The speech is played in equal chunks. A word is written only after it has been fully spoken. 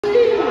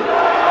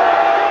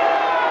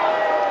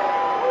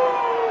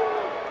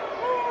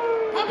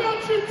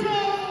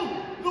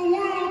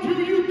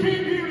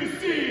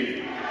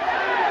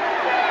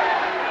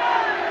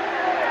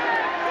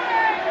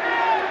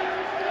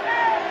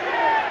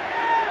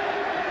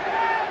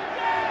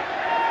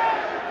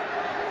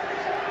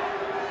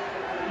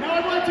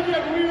like to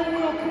get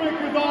real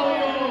quick with all of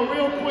y'all,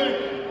 real quick.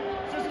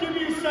 Just give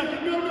me a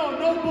second.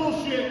 No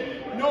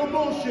bullshit. No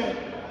bullshit.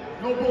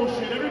 No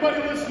bullshit.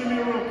 Everybody listen to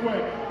me real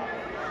quick.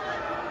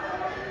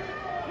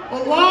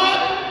 A lot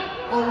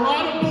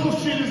of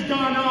bullshit has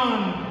gone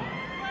on.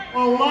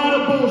 A lot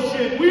of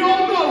bullshit. We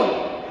all know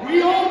it.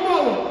 We all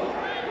know it.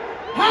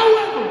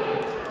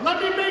 However,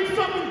 let me make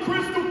something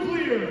crystal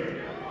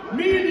clear.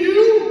 Me and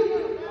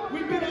you,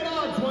 we've been at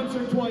odds once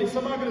or twice.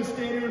 I'm not going to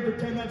stand here and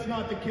pretend that's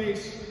not the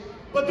case.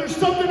 But there's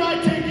something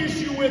I take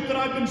issue with that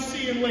I've been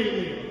seeing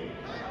lately.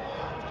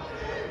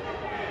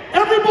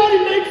 Everybody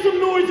make some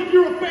noise if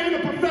you're a fan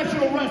of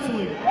professional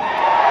wrestling.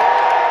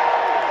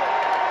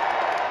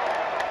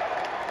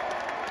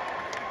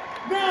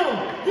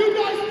 Now, you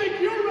guys think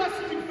you're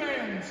wrestling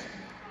fans.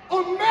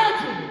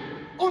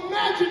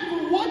 Imagine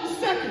for 1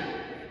 second,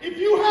 if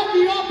you had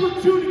the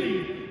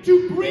opportunity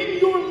to bring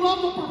your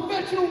love of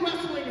professional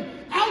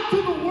wrestling out to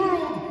the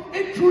world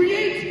and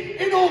create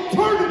an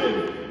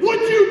alternative, would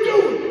you do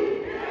it?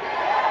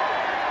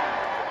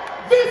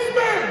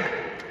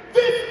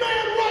 This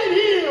man right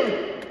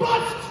here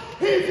busts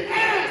his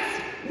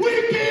ass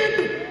week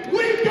in,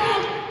 week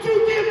out to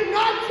give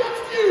not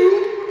just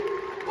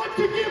you, but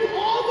to give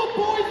all the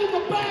boys in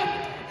the back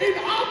an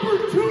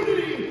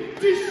opportunity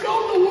to show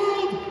the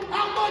world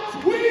how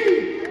much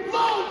we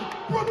love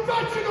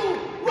professional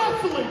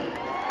wrestling.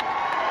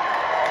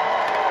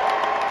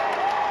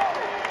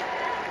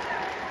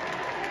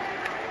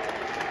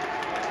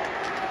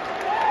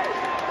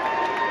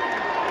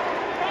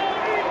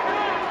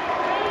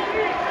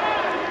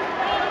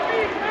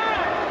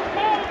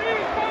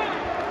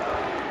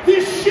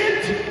 This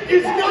shit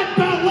is not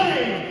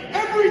ballet.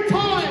 Every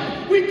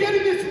time we get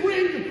in this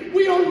ring,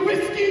 we are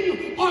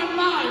risking our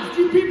lives.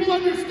 Do people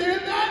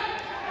understand that?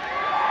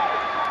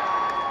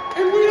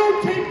 And we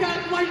don't take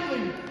that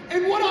lightly.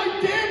 And what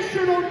I damn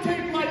sure don't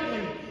take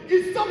lightly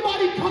is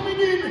somebody coming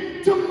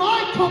in to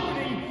my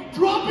company,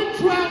 dropping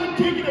trowel and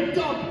taking a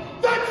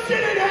dump. That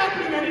shit ain't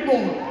happening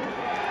anymore.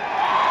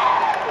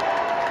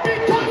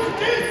 Because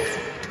this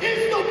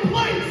is the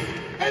place.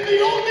 And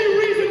the only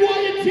reason why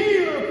it's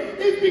here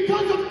is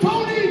because of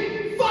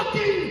Tony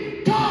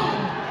fucking Khan.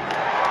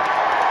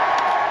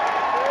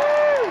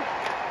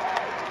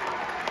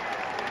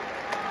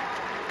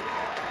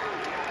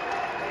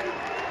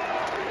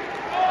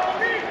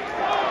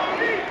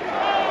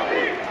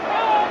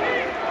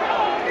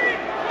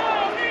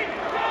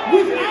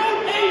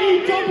 Without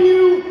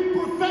AEW,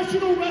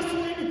 professional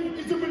wrestling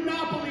is a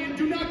monopoly, and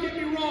do not get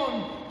me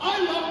wrong, I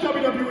love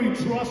WWE,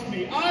 trust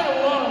me, I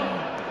love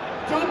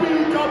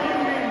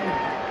WWE.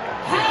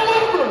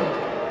 However,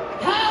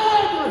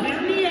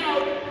 hear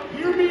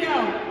me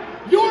out.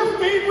 Your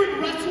favorite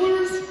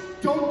wrestlers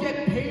don't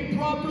get paid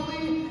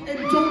properly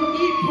and don't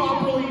eat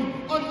properly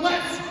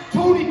unless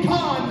Tony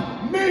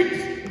Khan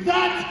makes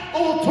that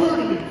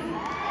alternative.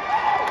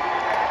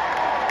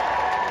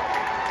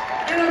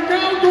 And I'm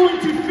now going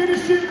to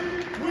finish it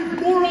with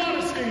more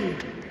honesty.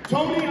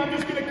 Tony, I'm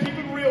just going to keep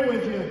it real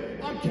with you.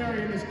 I'm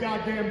carrying this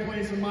goddamn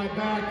place in my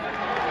back.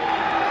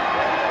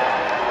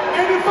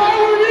 And if I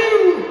were you,